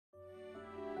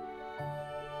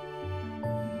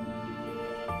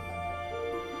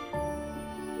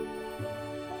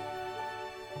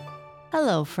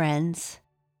Hello, friends,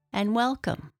 and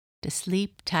welcome to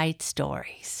Sleep Tight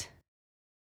Stories.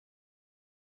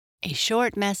 A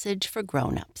short message for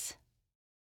grown-ups.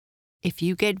 If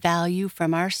you get value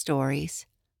from our stories,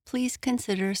 please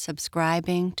consider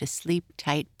subscribing to Sleep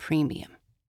Tight Premium.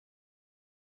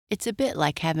 It's a bit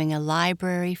like having a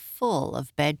library full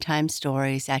of bedtime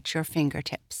stories at your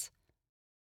fingertips.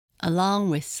 Along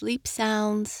with sleep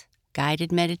sounds,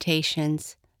 guided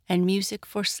meditations, and music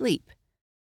for sleep,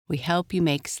 we help you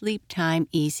make sleep time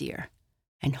easier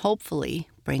and hopefully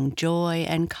bring joy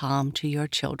and calm to your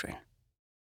children.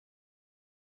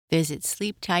 Visit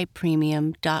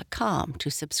sleeptightpremium.com to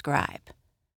subscribe.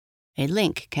 A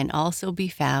link can also be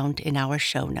found in our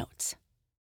show notes.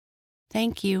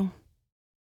 Thank you.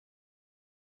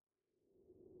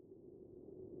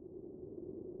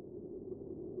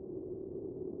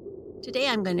 Today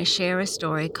I'm going to share a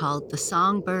story called The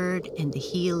Songbird and the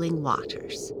Healing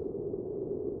Waters.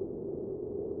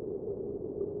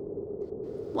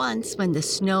 Once, when the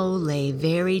snow lay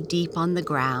very deep on the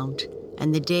ground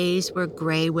and the days were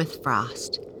gray with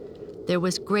frost, there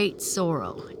was great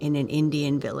sorrow in an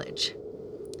Indian village.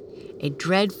 A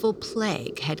dreadful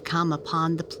plague had come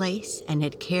upon the place and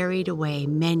had carried away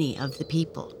many of the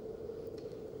people.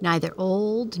 Neither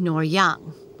old nor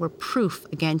young were proof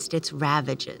against its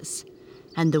ravages,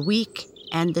 and the weak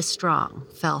and the strong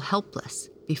fell helpless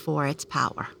before its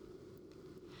power.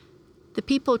 The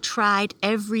people tried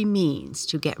every means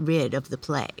to get rid of the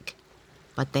plague,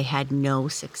 but they had no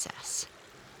success.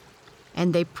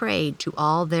 And they prayed to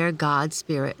all their god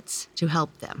spirits to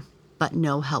help them, but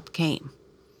no help came.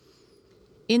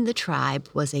 In the tribe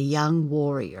was a young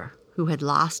warrior who had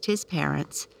lost his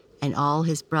parents and all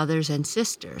his brothers and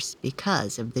sisters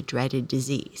because of the dreaded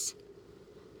disease.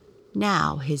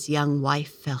 Now his young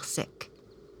wife fell sick,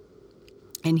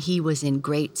 and he was in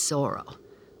great sorrow,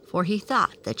 for he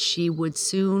thought that she would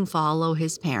soon follow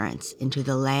his parents into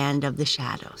the land of the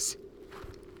shadows.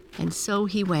 And so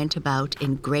he went about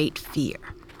in great fear,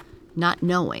 not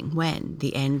knowing when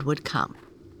the end would come.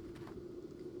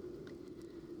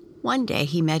 One day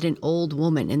he met an old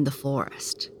woman in the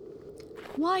forest.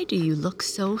 "Why do you look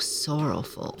so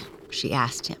sorrowful?" she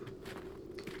asked him.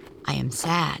 "I am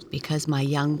sad because my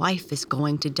young wife is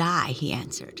going to die," he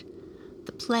answered.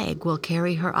 "The plague will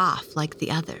carry her off like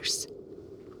the others."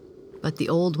 But the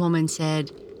old woman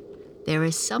said, "There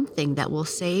is something that will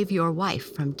save your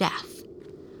wife from death.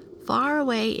 Far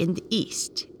away in the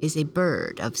east is a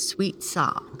bird of sweet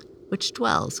song, which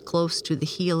dwells close to the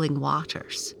healing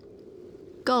waters.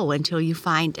 Go until you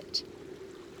find it.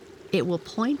 It will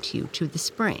point you to the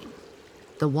spring,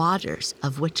 the waters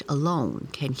of which alone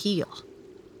can heal."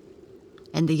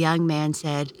 And the young man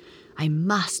said, "I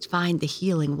must find the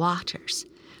healing waters.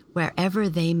 Wherever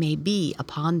they may be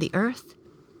upon the earth,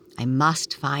 I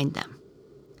must find them."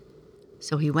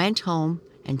 So he went home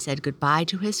and said goodbye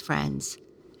to his friends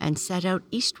and set out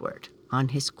eastward on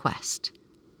his quest.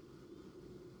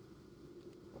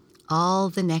 All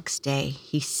the next day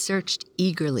he searched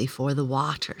eagerly for the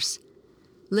waters,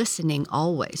 listening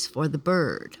always for the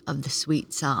bird of the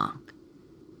sweet song.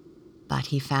 But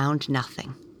he found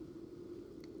nothing.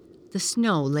 The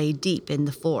snow lay deep in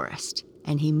the forest,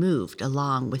 and he moved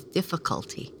along with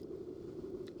difficulty.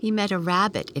 He met a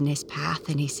rabbit in his path,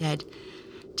 and he said,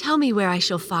 "Tell me where I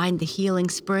shall find the healing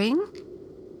spring."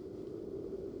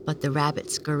 But the rabbit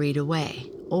scurried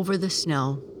away over the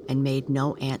snow and made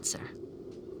no answer.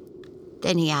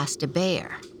 Then he asked a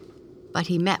bear, but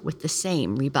he met with the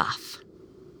same rebuff.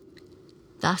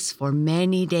 Thus for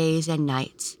many days and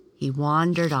nights he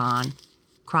wandered on,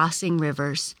 crossing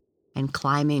rivers and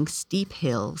climbing steep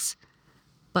hills,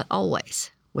 but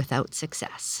always without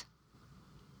success.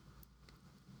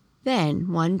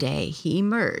 Then one day he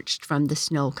emerged from the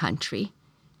snow country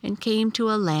and came to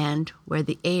a land where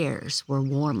the airs were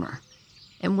warmer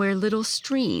and where little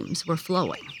streams were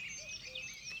flowing.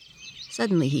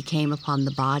 Suddenly he came upon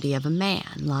the body of a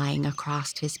man lying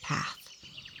across his path.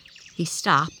 He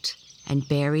stopped and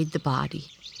buried the body,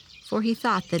 for he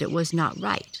thought that it was not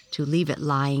right to leave it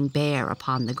lying bare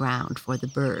upon the ground for the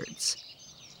birds.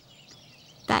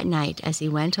 That night, as he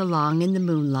went along in the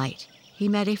moonlight, he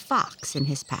met a fox in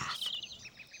his path.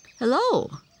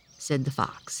 "Hello," said the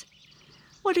fox.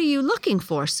 "What are you looking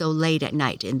for so late at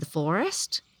night in the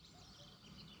forest?"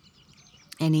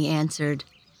 And he answered,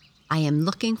 "I am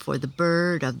looking for the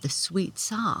bird of the sweet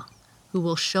song, who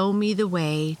will show me the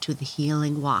way to the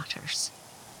healing waters."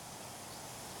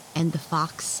 And the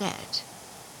fox said,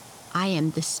 "I am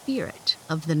the spirit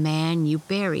of the man you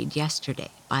buried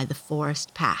yesterday by the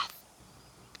forest path.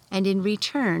 And in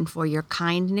return for your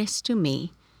kindness to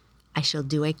me, I shall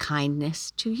do a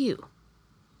kindness to you.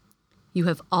 You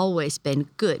have always been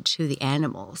good to the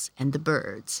animals and the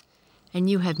birds, and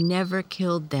you have never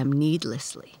killed them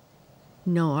needlessly,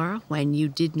 nor when you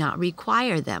did not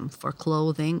require them for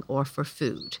clothing or for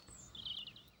food.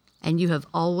 And you have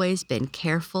always been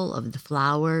careful of the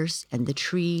flowers and the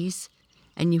trees,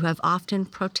 and you have often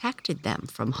protected them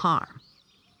from harm.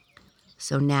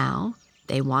 So now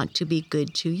they want to be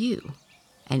good to you,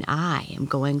 and I am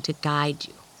going to guide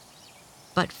you.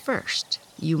 But first,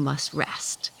 you must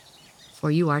rest,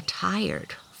 for you are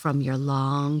tired from your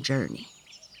long journey."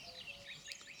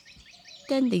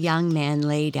 Then the young man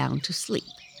lay down to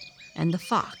sleep, and the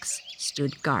fox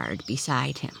stood guard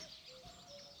beside him.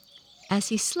 As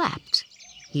he slept,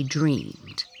 he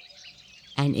dreamed,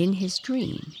 and in his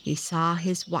dream he saw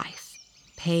his wife,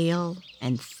 pale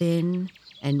and thin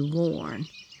and worn.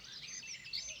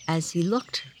 As he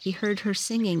looked, he heard her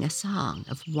singing a song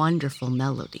of wonderful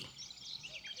melody.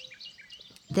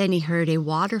 Then he heard a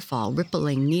waterfall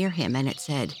rippling near him, and it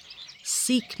said,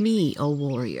 "Seek me, O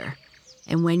warrior,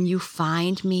 and when you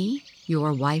find me,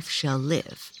 your wife shall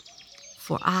live,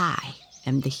 for I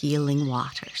am the healing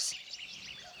waters."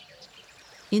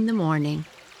 In the morning,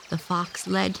 the fox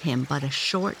led him but a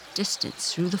short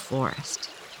distance through the forest,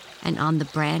 and on the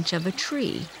branch of a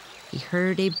tree, he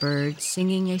heard a bird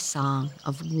singing a song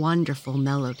of wonderful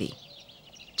melody,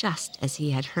 just as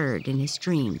he had heard in his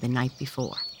dream the night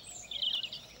before.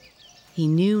 He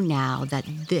knew now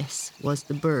that this was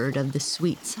the bird of the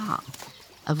sweet song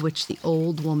of which the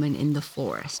old woman in the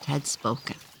forest had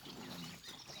spoken.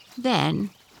 Then,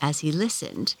 as he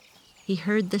listened, he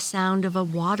heard the sound of a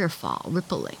waterfall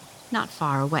rippling not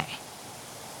far away.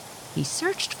 He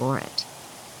searched for it,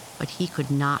 but he could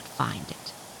not find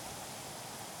it.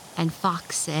 And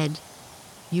Fox said,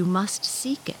 "You must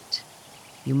seek it.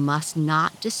 You must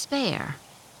not despair.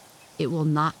 It will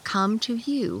not come to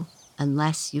you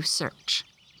unless you search."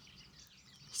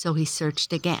 So he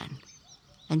searched again,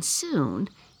 and soon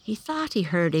he thought he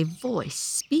heard a voice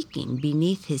speaking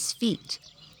beneath his feet.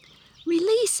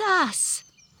 "Release us,"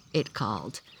 it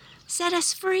called. "Set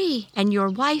us free, and your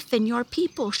wife and your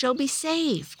people shall be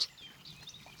saved."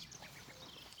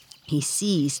 He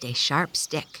seized a sharp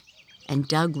stick and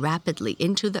dug rapidly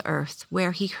into the earth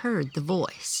where he heard the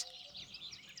voice.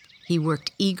 He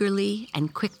worked eagerly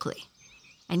and quickly,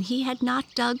 and he had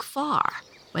not dug far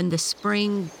when the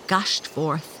spring gushed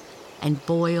forth and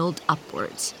boiled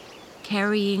upwards,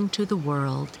 carrying to the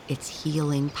world its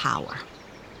healing power.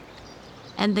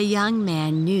 And the young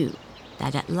man knew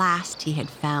that at last he had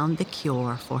found the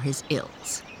cure for his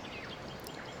ills.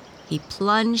 He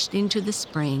plunged into the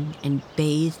spring and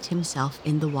bathed himself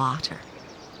in the water,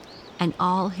 and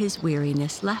all his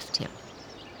weariness left him,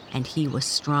 and he was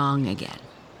strong again.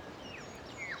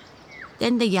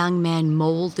 Then the young man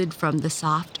molded from the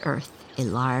soft earth a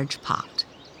large pot.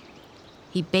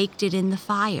 He baked it in the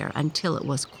fire until it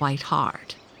was quite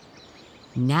hard.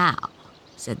 "Now,"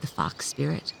 said the fox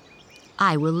spirit,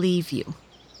 "I will leave you.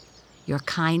 Your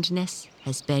kindness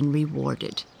has been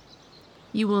rewarded.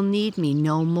 You will need me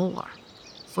no more,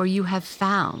 for you have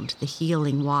found the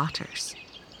healing waters."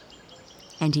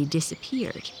 And he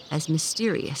disappeared as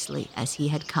mysteriously as he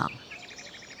had come.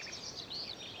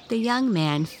 The young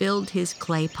man filled his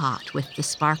clay pot with the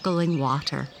sparkling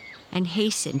water and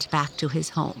hastened back to his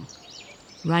home,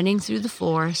 running through the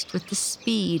forest with the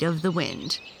speed of the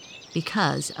wind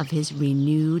because of his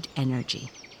renewed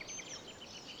energy.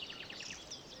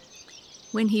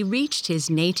 When he reached his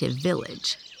native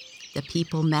village, the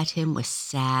people met him with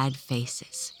sad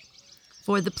faces,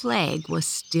 for the plague was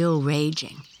still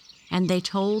raging, and they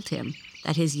told him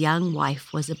that his young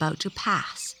wife was about to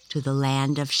pass to the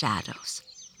land of shadows.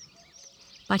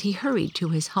 But he hurried to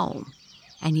his home,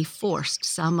 and he forced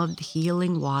some of the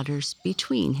healing waters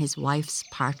between his wife's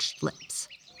parched lips,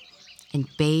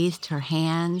 and bathed her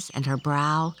hands and her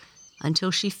brow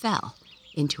until she fell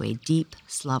into a deep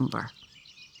slumber.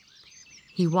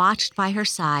 He watched by her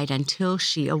side until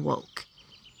she awoke,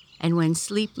 and when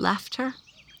sleep left her,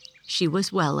 she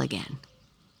was well again.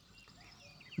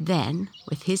 Then,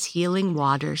 with his healing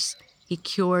waters, he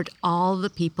cured all the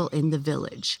people in the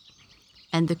village,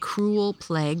 and the cruel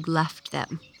plague left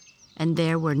them, and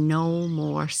there were no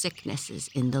more sicknesses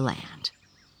in the land.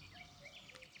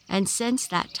 And since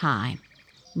that time,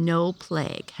 no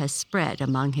plague has spread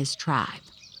among his tribe.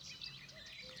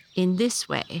 In this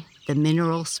way, the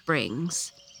mineral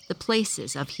springs, the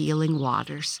places of healing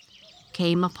waters,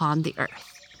 came upon the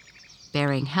earth,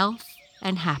 bearing health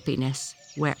and happiness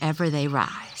wherever they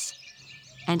rise,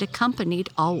 and accompanied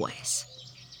always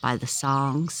by the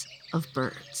songs of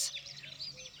birds.